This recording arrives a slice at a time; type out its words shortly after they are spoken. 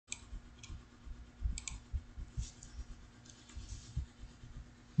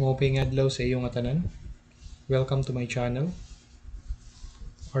Maupay adlaw sa iyong tanan. Welcome to my channel.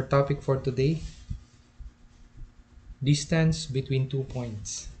 Our topic for today, distance between 2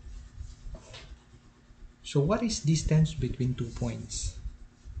 points. So what is distance between 2 points?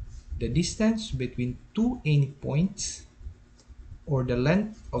 The distance between two any points or the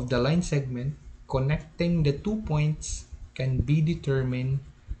length of the line segment connecting the 2 points can be determined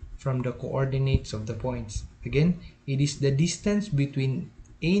from the coordinates of the points. Again, it is the distance between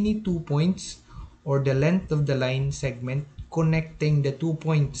any 2 points or the length of the line segment connecting the 2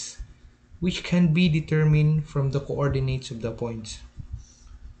 points, which can be determined from the coordinates of the points.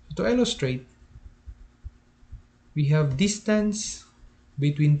 To illustrate, we have distance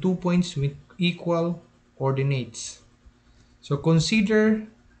between 2 points with equal coordinates. So consider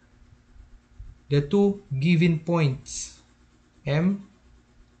the two given points, m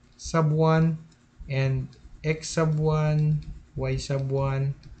sub 1 and x sub 1, y sub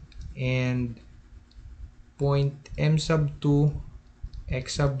 1, and point m sub 2,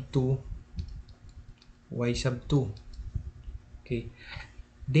 x sub 2, y sub 2. Okay,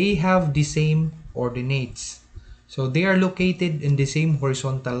 they have the same coordinates, so they are located in the same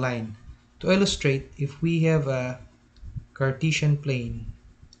horizontal line. To illustrate, if we have a Cartesian plane,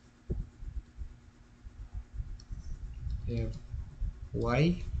 we have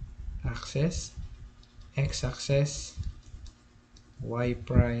y axis, x axis, y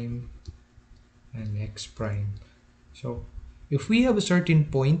prime, and x prime. So if we have a certain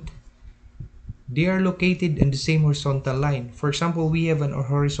point, they are located in the same horizontal line. For example, we have an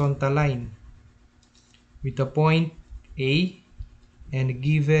horizontal line with a point A and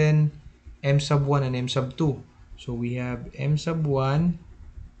given m sub 1 and m sub 2. So we have m sub 1,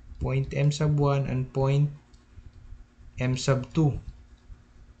 point m sub 1, and point m sub 2.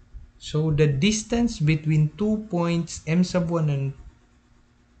 So the distance between 2 points m sub 1 and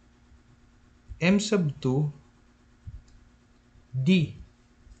m sub 2, d.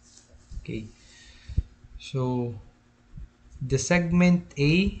 Okay, so the segment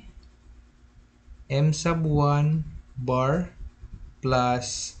A, m sub 1 bar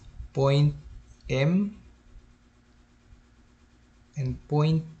plus point M and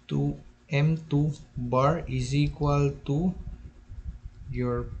point 2 M2 bar is equal to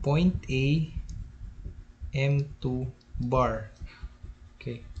your point A M2 bar.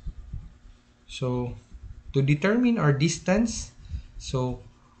 Okay, so to determine our distance, so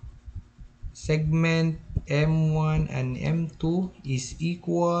segment M1 and M2 is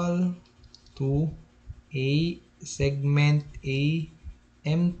equal to A segment A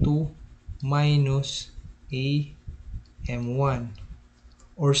M2 minus A M1,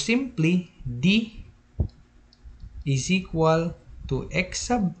 or simply D is equal to x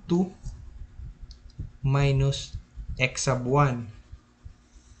sub 2 minus x sub 1.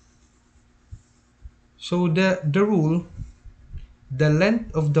 So the rule, the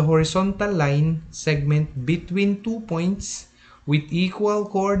length of the horizontal line segment between 2 points with equal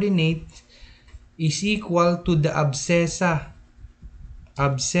coordinates is equal to the abscissa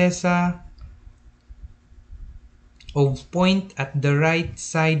of point at the right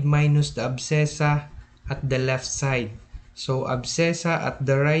side minus the abscissa at the left side. So abscissa at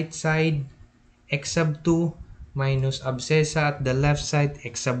the right side, x sub 2, minus abscissa at the left side,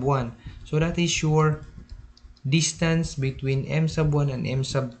 x sub 1. So that is your distance between m sub 1 and m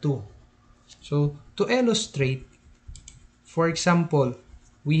sub 2. So to illustrate, for example,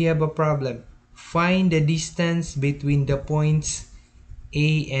 we have a problem. Find the distance between the points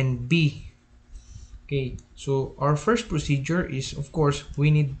A and B. Okay, so our first procedure is, of course,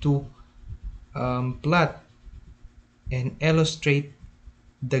 we need to plot and illustrate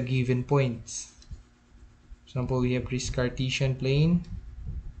the given points. For example, we have this Cartesian plane.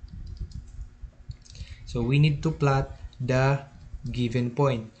 So we need to plot the given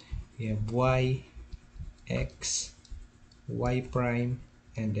point. We have y, x, y prime,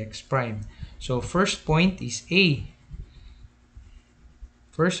 and x prime. So first point is A.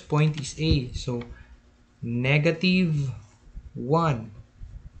 First point is A. So negative 1,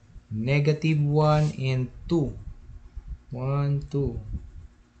 negative 1, and 2. 1, 2.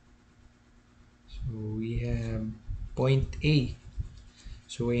 So we have point A.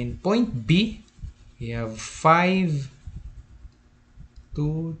 So in point B, we have 5,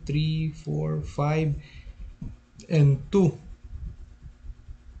 2, 3, 4, 5, and 2.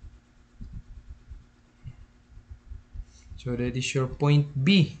 So that is your point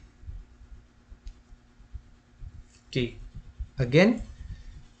B. Okay, again,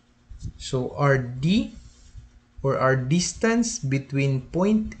 so our D, or our distance between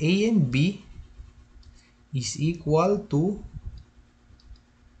point A and B, is equal to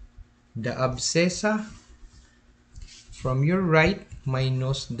the abscissa from your right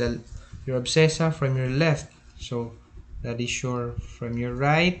minus your abscissa from your left. So that is your from your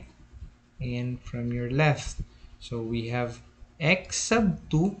right and from your left. So we have x sub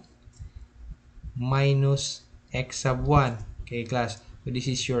 2 minus x sub 1. Okay, class. So this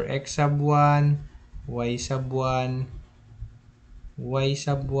is your x sub 1, y sub 1, y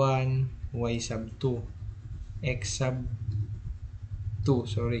sub 1, y sub 2, x sub 2,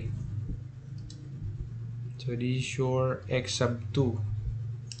 sorry. So this is your x sub 2.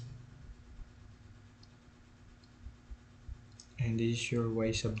 And this is your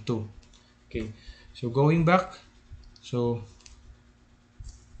y sub 2. Okay, so going back, so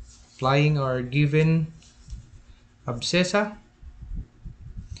applying our given abscissa,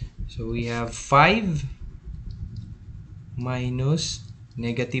 so we have 5 minus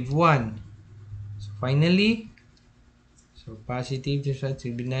negative 1. So finally, so positive this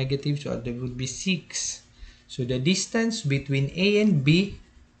will be negative, so there would be 6. So the distance between A and B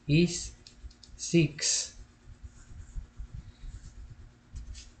is 6.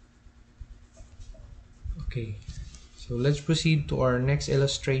 Okay, so let's proceed to our next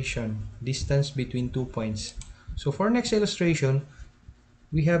illustration, distance between 2 points. So for next illustration,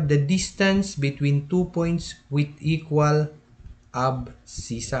 we have the distance between 2 points with equal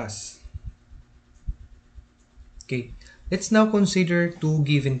abscissas. Okay, let's now consider two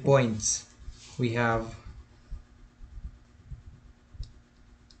given points. We have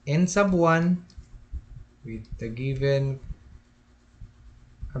n sub 1 with the given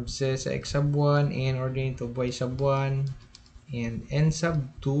abscissa x sub 1 and ordinate of y sub 1, and n sub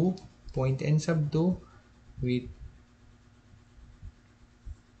 2, point n sub 2 with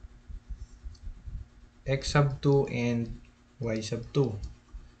x sub 2 and y sub 2.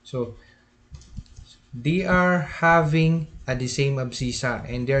 So they are having the same abscissa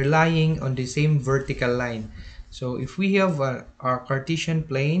and they're lying on the same vertical line. So if we have our Cartesian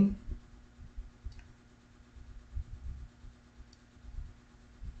plane,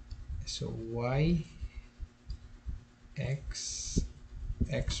 so y, x,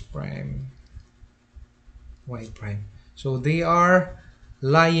 x prime, y prime. So they are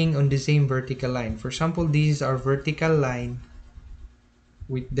lying on the same vertical line. For example, this is our vertical line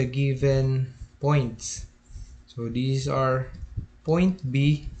with the given points. So these are point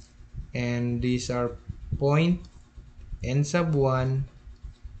B and these are point n sub 1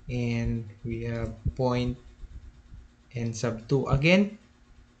 and we have point n sub 2. Again,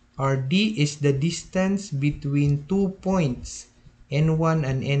 our D is the distance between 2 points n1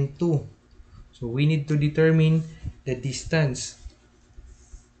 and n2. So we need to determine the distance.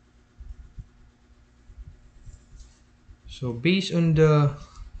 So based on the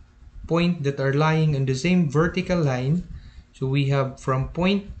point that are lying on the same vertical line, so we have from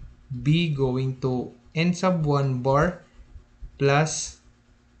point B going to n sub 1 bar plus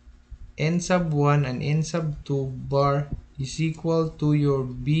n sub 1 and n sub 2 bar is equal to your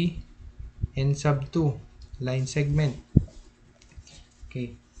B n sub 2 line segment.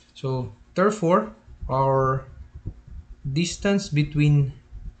 Okay, so therefore our distance between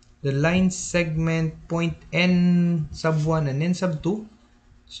the line segment point n sub 1 and n sub 2,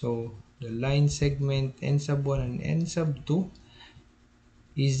 so the line segment n sub 1 and n sub 2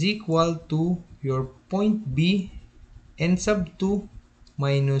 is equal to your point B n sub 2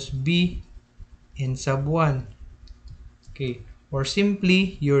 minus B n sub 1. Okay, or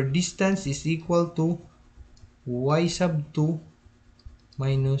simply your distance is equal to y sub 2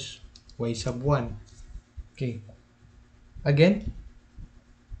 minus y sub 1. Okay, again,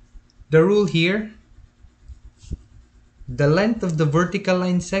 the rule here, the length of the vertical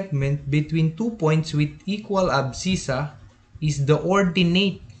line segment between 2 points with equal abscissa is the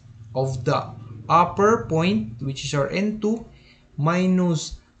ordinate of the upper point, which is our n2,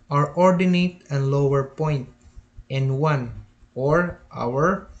 minus our ordinate and lower point n1, or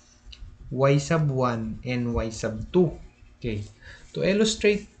our y sub 1 and y sub 2. Okay, to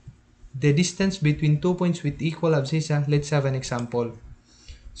illustrate the distance between 2 points with equal abscissa, let's have an example.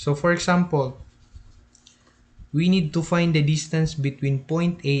 So for example, we need to find the distance between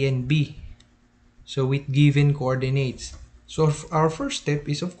point A and B, so with given coordinates. So our first step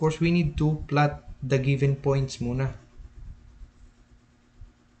is, of course, we need to plot the given points muna.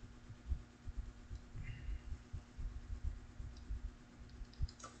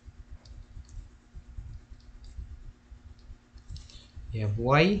 You have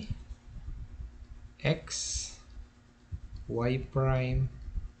y, x, y prime,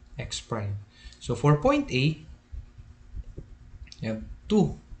 x prime. So for point A, you have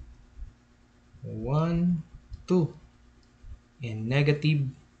 2, 1, 2, and negative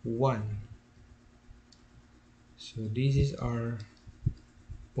 1. So this is our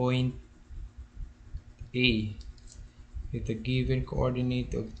point A with a given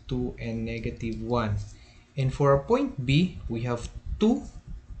coordinate of 2 and negative 1. And for our point B, we have 2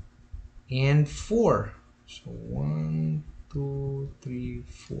 and 4. So 1, 2, 3,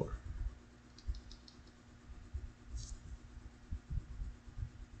 4.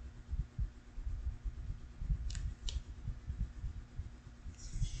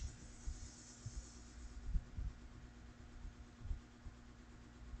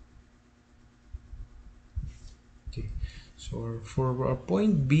 Okay, so for our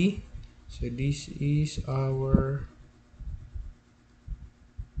point B, so this is our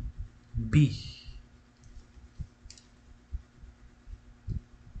B.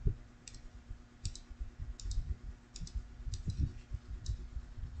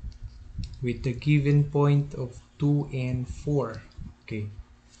 With the given point of 2 and 4. Okay,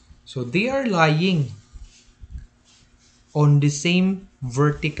 so they are lying on the same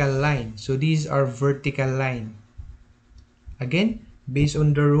vertical line. So these are vertical line. Again, based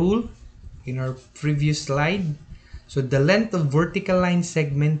on the rule in our previous slide, so the length of vertical line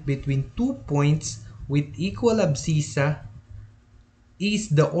segment between 2 points with equal abscissa is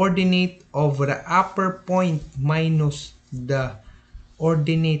the ordinate of the upper point minus the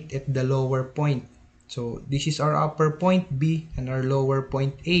ordinate at the lower point. So this is our upper point B and our lower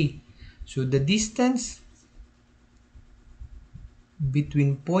point A. So the distance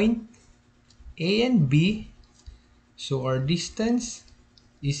between point A and B, so our distance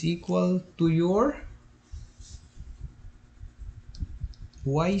is equal to your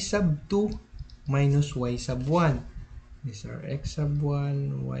y sub 2 minus y sub 1. These are x sub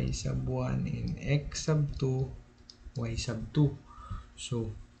 1, y sub 1, and x sub 2, y sub 2.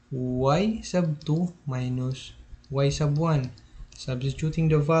 So y sub 2 minus y sub 1. Substituting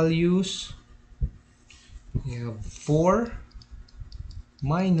the values, we have 4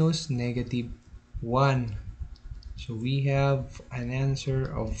 minus negative 1. So we have an answer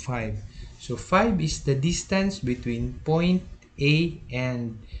of 5. So 5 is the distance between point A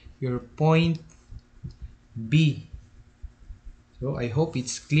and your point B. So I hope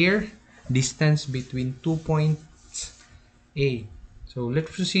it's clear. Distance between 2 points A. So let's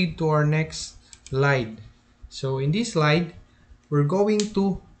proceed to our next slide. So in this slide, we're going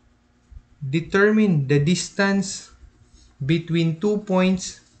to determine the distance between 2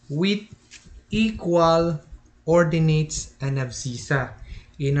 points with equal ordinates and abscissa.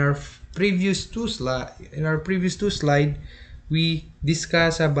 In our previous two slide, we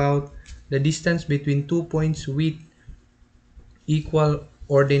discussed about the distance between 2 points with equal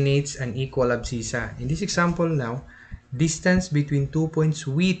ordinates and equal abscissa. In this example now, distance between 2 points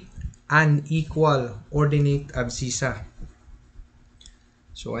with unequal ordinate abscissa.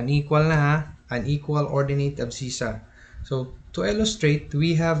 So unequal na ha, unequal ordinate abscissa. So to illustrate,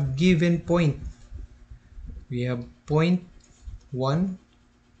 we have given point. We have point 1,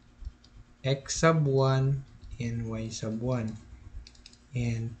 x sub 1, and y sub 1.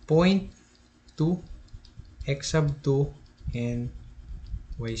 And point 2, x sub 2, and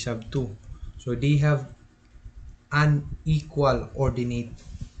y sub 2. So they have unequal ordinate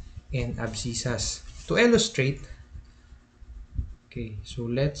and abscissas. To illustrate, okay, so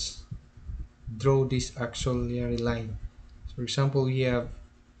let's draw this auxiliary line. So for example, we have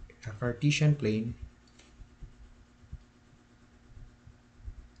a Cartesian plane.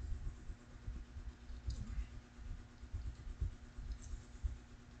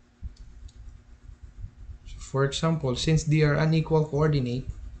 So for example, since they are unequal coordinate,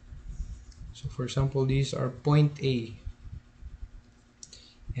 so for example, these are point A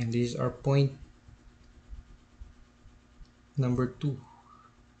and these are point number 2,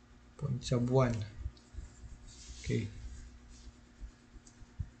 point sub 1. Okay.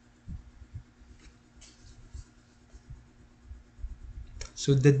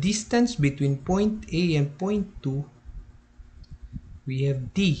 So the distance between point A and point 2, we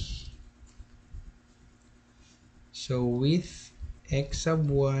have D. So with x sub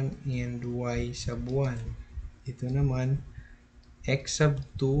 1 and y sub 1. Ito naman, x sub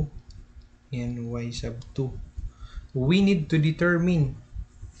 2 and y sub 2. We need to determine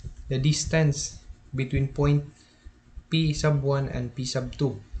the distance between point P sub 1 and P sub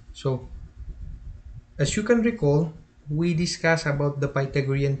 2. So, as you can recall, we discussed about the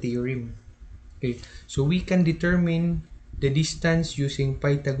Pythagorean theorem. Okay, so we can determine the distance using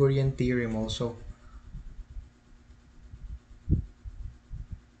Pythagorean theorem also.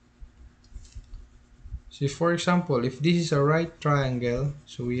 So for example, if this is a right triangle,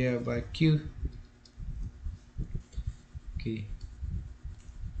 so we have a Q. Okay.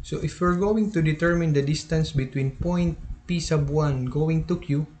 So if we're going to determine the distance between point P sub 1 going to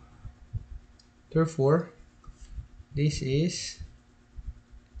Q, therefore, this is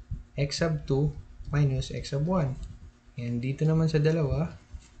x sub 2 minus x sub 1. And dito naman sa dalawa,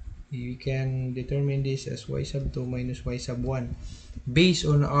 we can determine this as y sub 2 minus y sub 1 based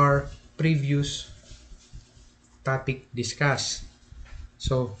on our previous topic discussed.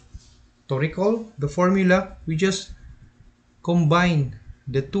 So, to recall the formula, we just combine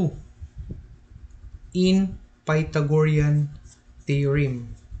the two in Pythagorean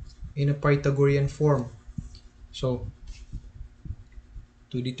theorem, in a Pythagorean form. So,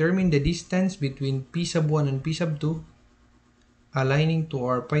 to determine the distance between P sub 1 and P sub 2, aligning to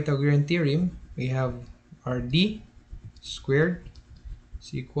our Pythagorean theorem, we have our d squared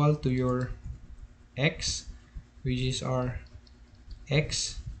is equal to your x, which is our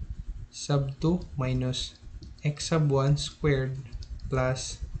x sub 2 minus x sub 1 squared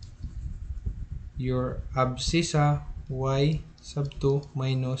plus your abscissa y sub 2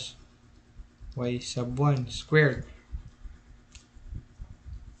 minus y sub 1 squared.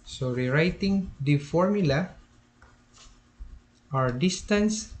 So rewriting the formula, our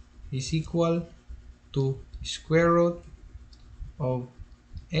distance is equal to square root of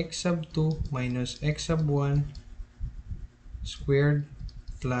x sub 2 minus x sub 1 squared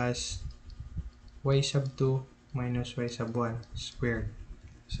plus y sub 2 minus y sub 1 squared.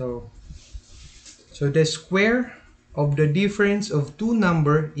 So the square of the difference of two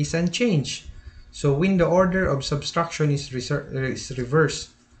numbers is unchanged. So when the order of subtraction is reversed.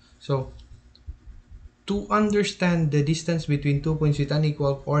 So to understand the distance between 2 points with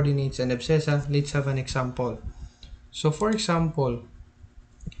unequal coordinates and abscissa, let's have an example. So for example,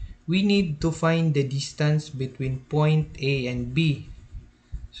 we need to find the distance between point A and B.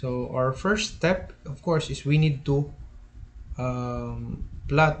 So our first step, of course, is we need to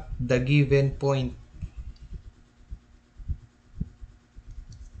plot the given point.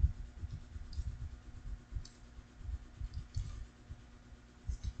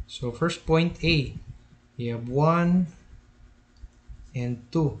 So first point A, you have 1 and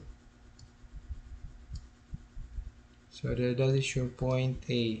 2. So that is your point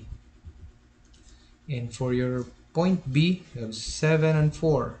A. And for your point B, you have 7 and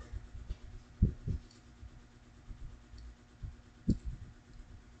 4.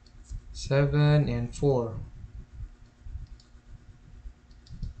 7 and 4.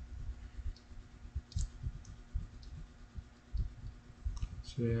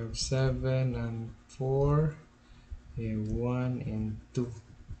 So you have 7 and 4, you have 1 and 2.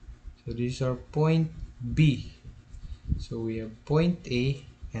 So these are point B. So we have point A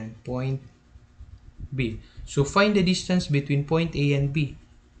and point B. So find the distance between point A and B.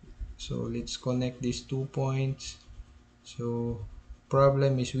 So let's connect these 2 points. So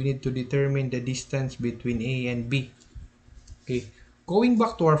problem is we need to determine the distance between A and B. Okay, going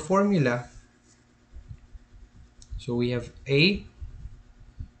back to our formula. So we have A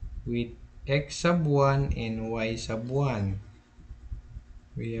with x sub 1 and y sub 1.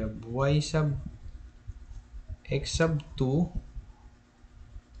 We have y sub x sub 2,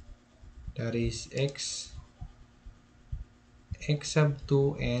 that is x sub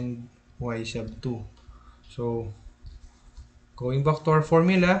 2 and y sub 2. So going back to our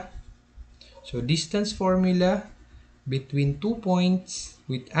formula, so distance formula between 2 points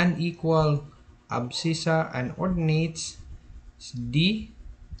with unequal abscissa and ordinates is d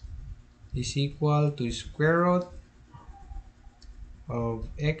is equal to square root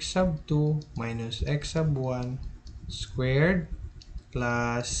of x sub 2 minus x sub 1 squared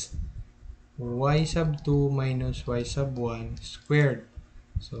plus y sub 2 minus y sub 1 squared.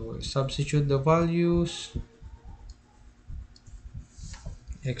 So substitute the values.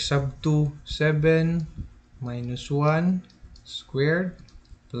 X sub 2, 7 minus 1 squared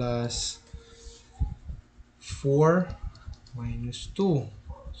plus 4 minus 2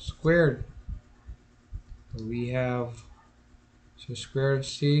 squared. So we have, so square root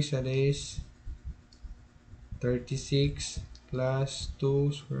 6, that is 36 plus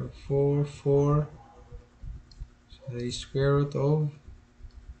 2 square root 4, so that is square root of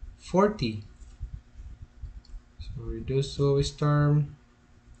 40. So reduce to this term,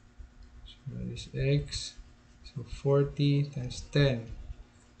 so that is x, so 40 times 10.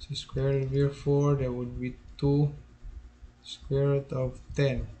 So square root of your 4, that would be 2 square root of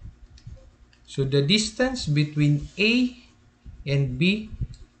 10. So the distance between A and B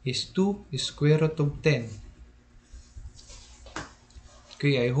is 2 square root of 10.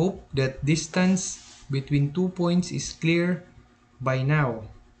 Okay, I hope that distance between 2 points is clear by now.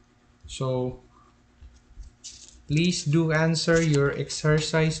 So Please do answer your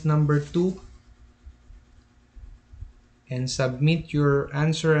exercise number 2 and submit your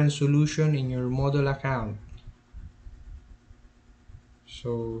answer and solution in your Moodle account.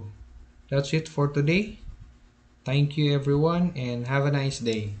 So that's it for today. Thank you everyone and have a nice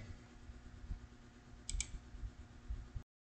day.